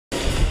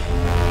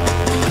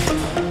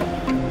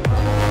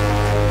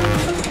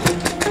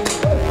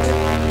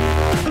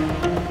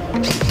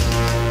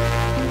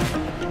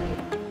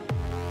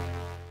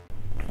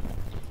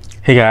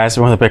Hey guys,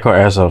 welcome to Back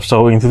Airsoft.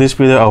 So in today's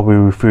video, I'll be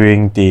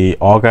reviewing the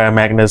Orga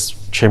Magnus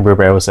chamber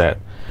barrel set.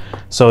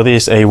 So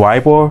this is a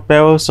wide bore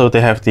barrel, so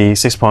they have the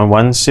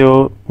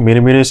 6.10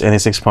 millimeters and the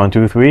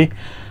 6.23,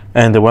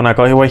 and the one I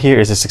got right here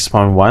is a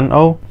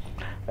 6.10.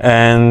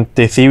 And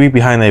the theory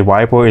behind a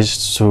wide bore is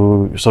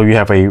so you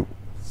have a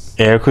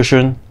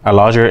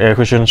larger air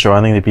cushion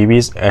surrounding the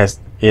BBs as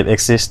it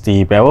exits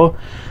the barrel,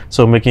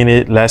 so making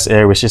it less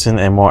air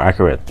resistant and more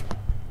accurate.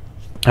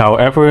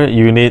 However,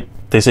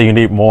 they say you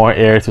need more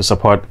air to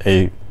support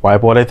a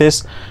wide bore like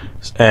this,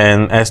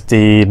 and as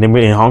the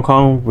limit in Hong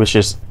Kong, which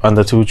is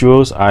under 2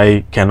 joules,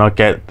 I cannot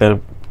get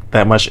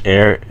that much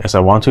air as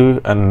I want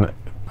to, and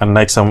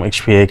unlike some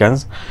HPA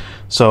guns.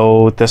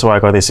 So that's why I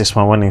got the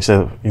 6.1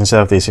 instead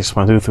of the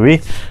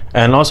 6.23.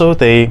 And also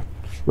they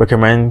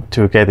recommend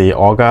to get the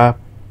Orga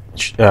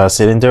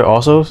cylinder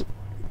also.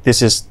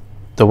 This is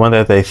the one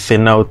that they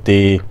thin out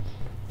the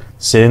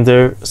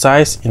cylinder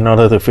size in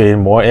order to fit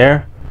in more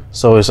air,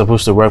 so it's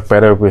supposed to work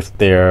better with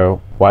their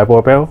wide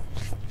bore barrel.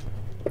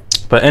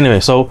 But anyway,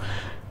 so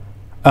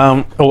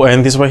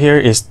and this right here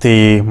is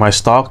my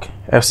stock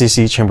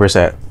FCC chamber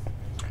set,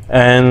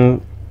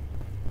 and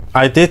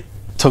I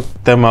took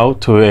them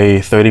out to a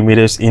 30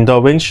 meters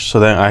indoor range so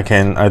that I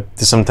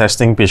did some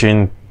testing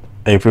between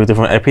a few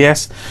different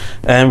FPS.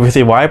 And with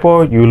the wide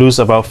bore, you lose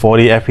about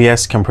 40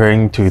 FPS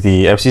comparing to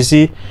the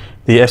FCC.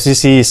 The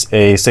FCC is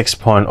a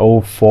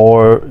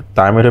 6.04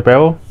 diameter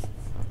barrel.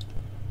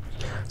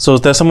 So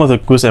there's some of the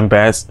goods and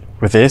bads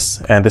with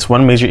this, and there's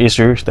one major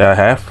issue that I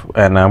have,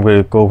 and I'm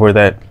going to go over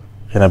that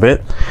in a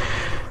bit.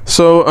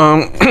 So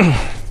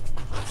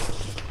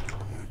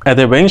at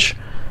the range,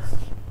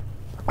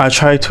 I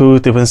tried 2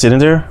 different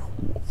cylinders.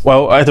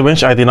 Well, at the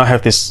range, I did not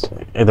have this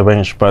at the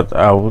range, but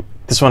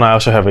this one I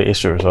also have an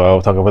issue, so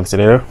I'll talk about this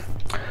later.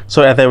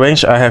 So at the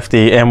range, I have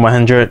the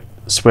M100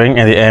 spring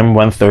and the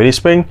M130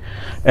 spring,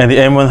 and the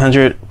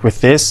M100 with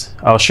this,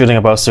 I was shooting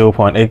about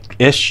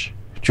 0.8-ish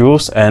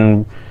joules,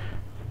 and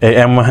a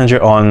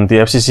M100 on the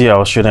FCC, I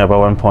was shooting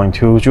about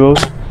 1.2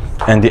 joules,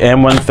 and the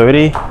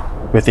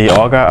M130 with the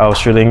Orga, I was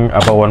shooting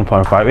about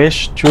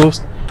 1.5-ish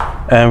joules,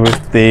 and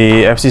with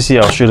the FCC,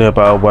 I was shooting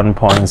about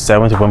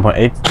 1.7 to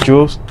 1.8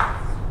 joules.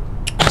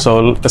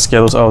 So let's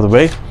get those out of the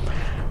way.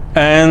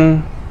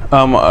 And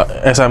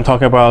as I'm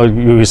talking about,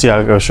 you see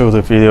I'll show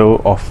the video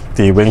of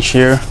the range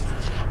here.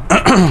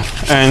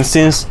 And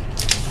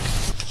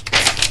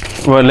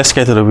well, let's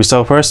get to the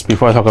result first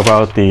before I talk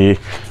about the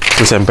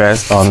goods and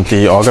bads on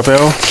the Orga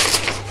barrel.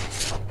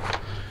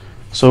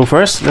 So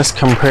first, let's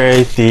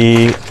compare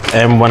the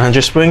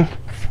M100 spring.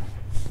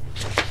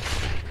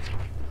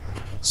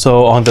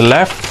 So on the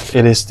left,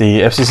 it is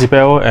the FCC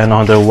barrel, and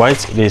on the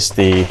right, it is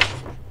the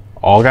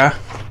Orga.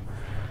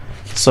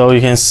 So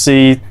you can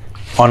see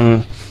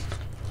on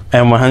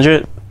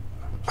M100,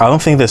 I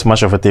don't think there's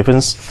much of a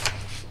difference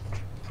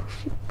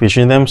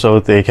between them. So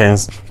they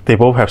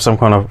both have some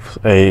kind of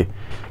a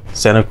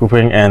center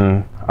grouping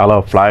and a lot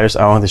of flyers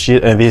on the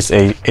sheet, and this is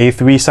a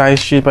A3 size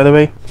sheet, by the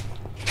way.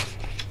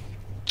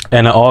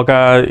 And the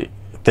Orga,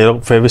 they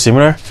look very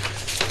similar.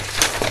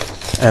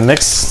 And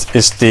next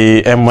is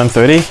the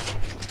M130.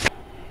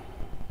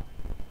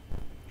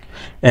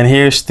 And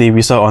here's the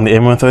result on the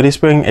M130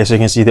 spring. As you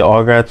can see, the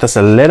Orga does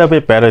a little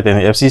bit better than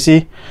the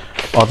FCC,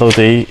 although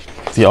the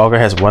Orga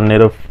has one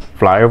little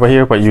flyer over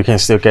here, but you can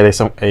still get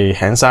a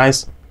hand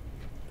size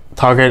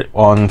target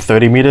on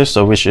 30 meters,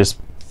 so which is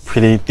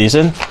pretty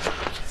decent.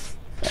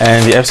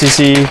 And the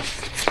FCC,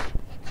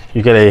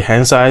 you get a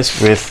hand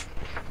size with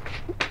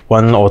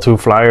 1 or 2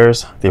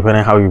 flyers,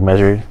 depending how you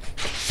measure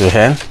the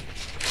hand.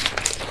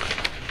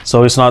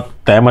 So it's not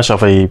that much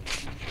of a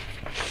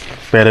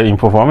better in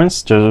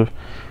performance.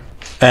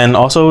 And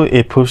also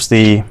it proves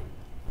the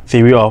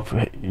theory of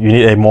you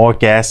need a more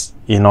gas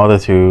in order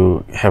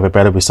to have a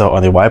better result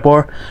on the wide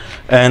bore.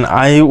 And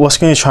I was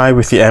going to try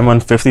with the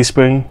M150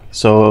 spring,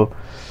 so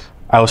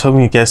I was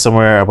hoping to get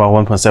somewhere about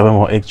 1.7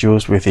 or 8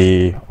 joules with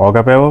the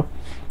Orga barrel.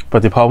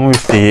 But the problem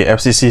with the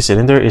FCC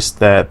cylinder is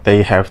that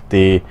they have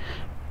the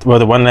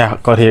one that I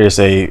got here is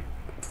a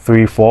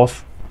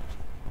 3/4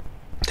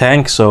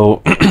 tank,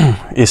 so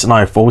it's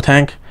not a full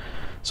tank.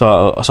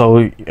 So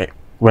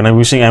when I'm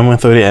using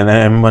M130 and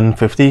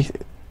M150,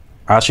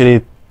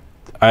 actually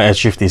I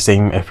achieve the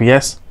same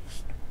FPS.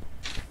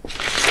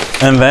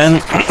 And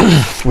then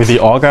with the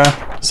Orga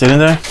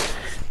cylinder,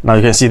 now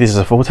you can see this is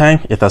a full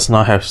tank. It does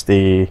not have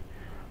the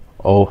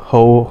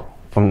hole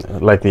from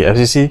like the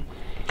FCC.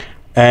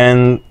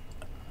 And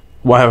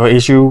I have an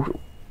issue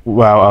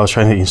while I was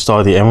trying to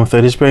install the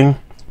M130 spring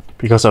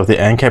because of the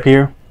end cap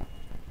here.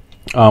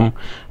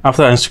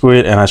 After I unscrew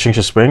it and I change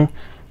the spring,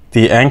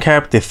 the end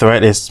cap, the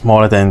thread is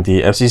smaller than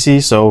the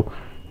FCC, so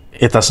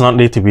it does not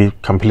need to be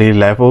completely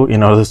level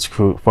in order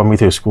for me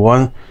to screw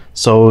on.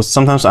 So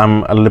sometimes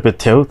I'm a little bit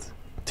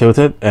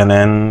tilted, and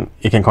then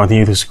it can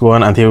continue to screw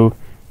on until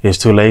it's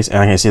too late, and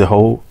I can see the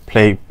whole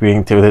plate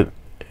being tilted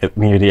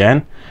near the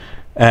end.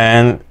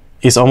 And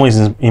it's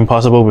almost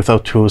impossible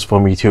without tools for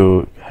me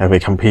to have a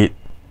complete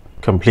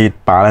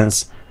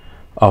balance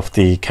of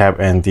the cap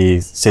and the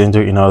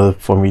cylinder in order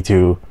for me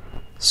to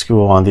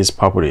screw on this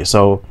property.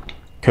 So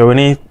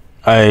currently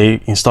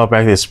I installed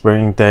back the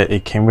spring that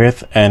it came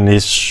with, and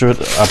it shoot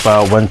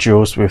about 1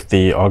 joules with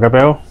the auger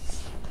barrel.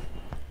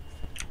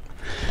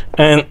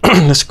 And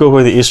let's go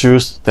over the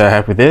issues that I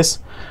have with this.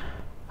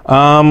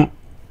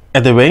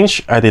 At the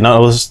range, I did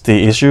not notice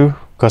the issue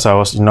because I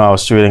was, I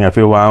was shooting a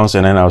few rounds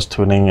and then I was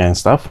tuning and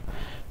stuff.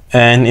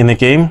 And in the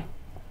game,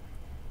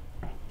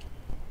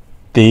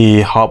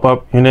 the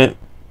hop-up unit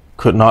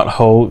could not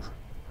hold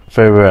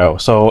very well.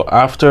 So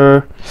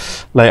after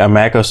like a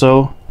mag or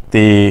so,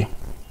 the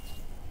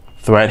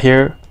thread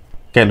here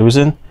get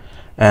loosened,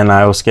 and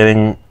I was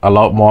getting a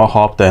lot more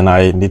hop than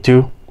I need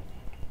to.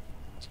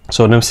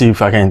 So let me see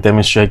if I can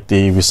demonstrate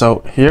the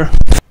result here.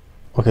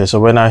 Okay, so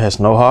right now it has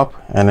no hop,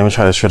 and let me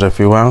try to shoot a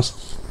few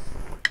rounds.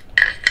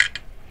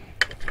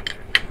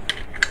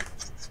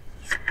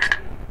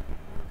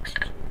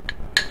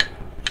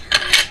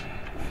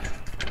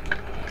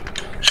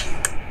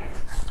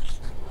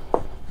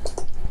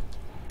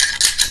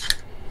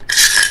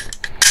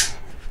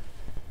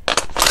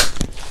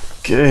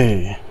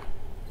 Okay.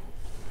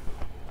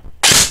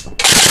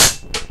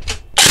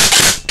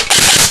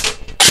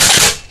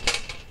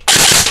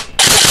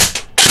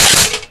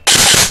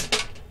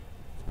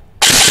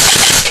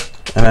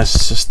 And I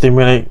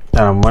stimulate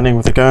that I'm running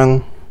with the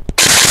gun.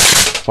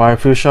 Fire a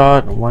few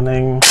shot,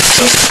 running,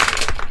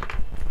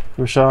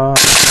 few shot.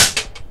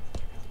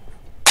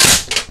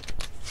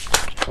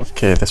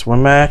 Okay, that's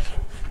one mag.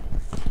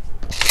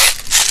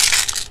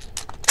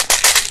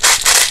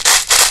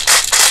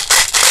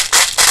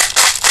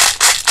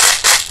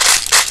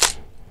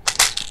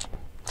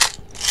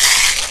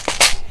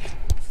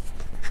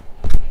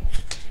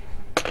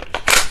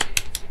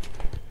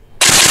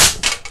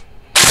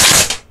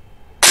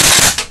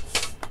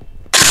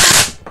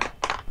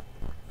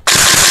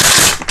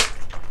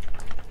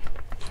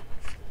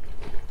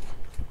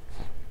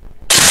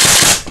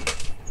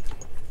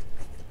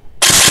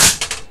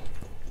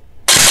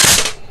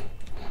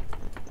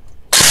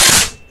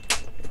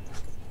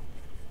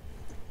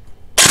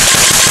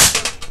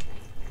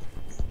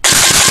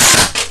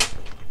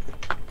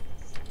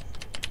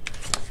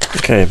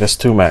 Okay, that's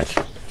 2 mag.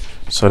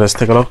 So let's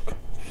take a look.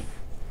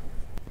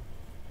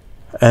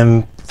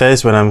 And that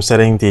is when I'm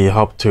setting the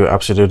hop to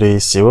absolutely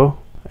 0.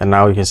 And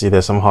now you can see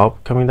there's some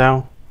hop coming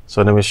down.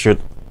 So let me shoot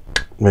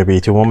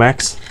maybe 2 more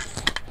mags.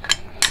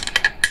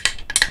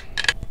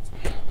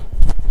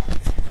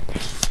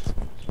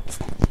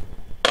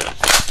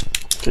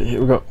 Okay,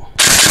 here we go.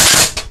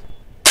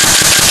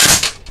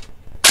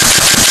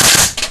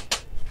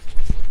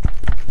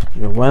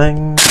 You're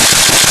running.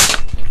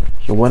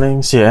 You're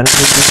running. See your enemy.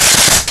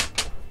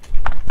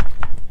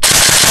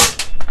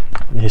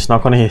 He's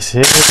not gonna hit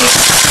it,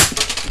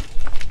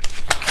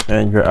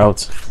 and you're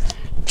out.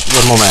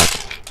 1 more mag.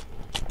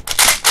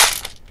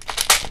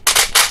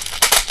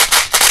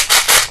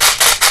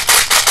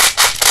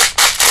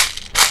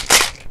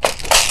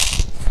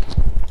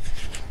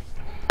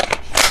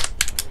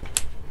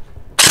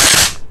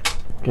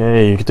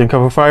 Okay, you can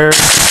cover fire.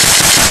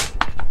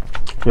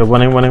 You're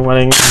running.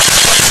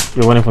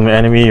 You're running from the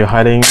enemy. You're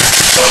hiding.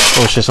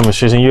 Oh shit! Someone's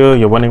chasing you.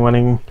 You're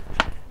running,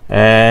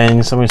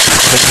 and someone's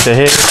taking the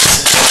hit.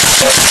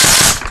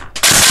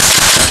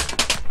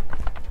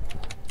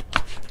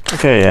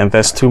 Okay, and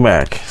that's 2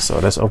 mag. So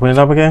let's open it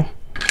up again.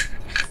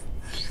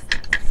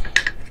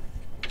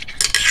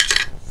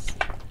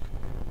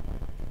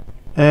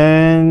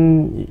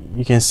 And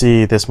you can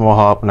see there's more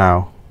hop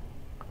now.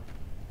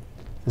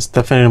 There's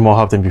definitely more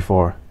hop than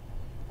before.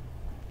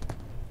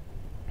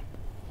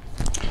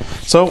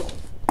 So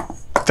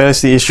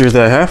that's the issue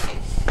that I have.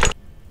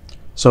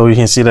 So you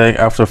can see that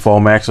after 4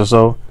 mags or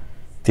so,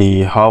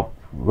 the hop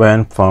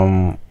went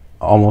from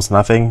almost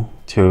nothing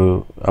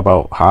to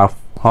about half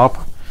hop.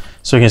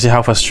 So you can see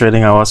how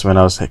frustrating I was when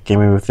I was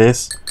gaming with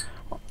this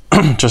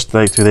just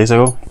like 2 days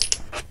ago.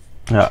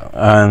 Yeah,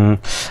 and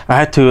I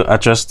had to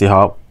adjust the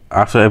hop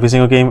after every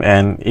single game,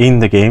 and in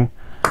the game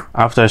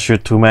after I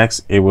shoot 2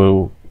 mags it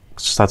will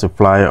start to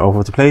fly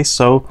over the place.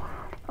 So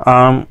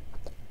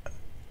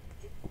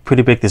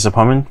pretty big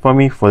disappointment for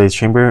me for the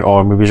chamber,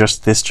 or maybe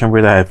just this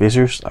chamber that I have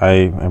issues.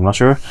 I am not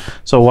sure.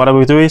 So what I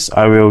will do is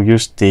I will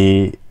use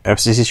the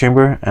FCC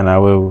chamber, and I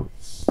will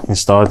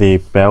install the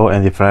bell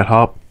and the flat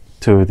hop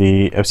to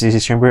the FCC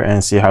chamber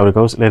and see how it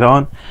goes later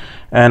on.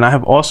 And I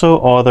have also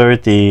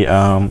ordered the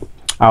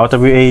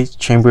RWA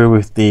chamber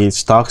with the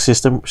stock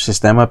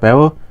Systema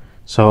barrel,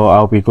 so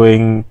I'll be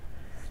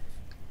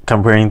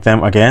comparing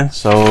them again.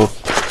 So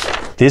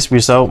this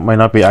result might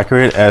not be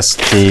accurate, as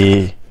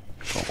the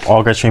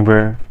auger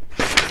chamber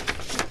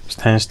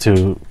tends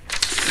to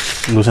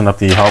loosen up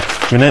the hop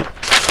unit,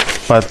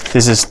 but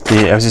this is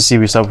the FCC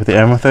result with the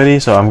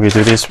M30, so I'm going to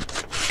do this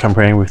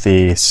comparing with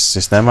the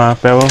Systema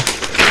barrel.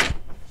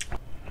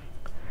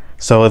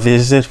 So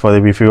this is it for the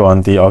review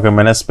on the Orga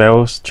Magnus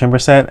barrels chamber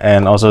set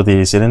and also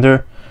the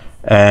cylinder,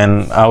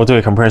 and I will do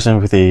a comparison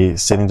with the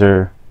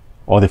cylinder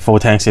or the full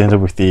tank cylinder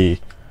with the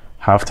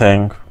half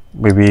tank,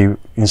 maybe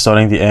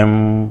installing the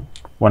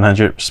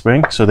 100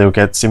 spring, so they'll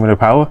get similar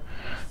power.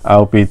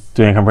 I'll be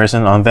doing a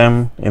comparison on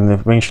them in the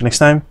range next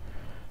time.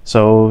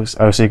 So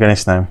I'll see you guys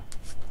next time.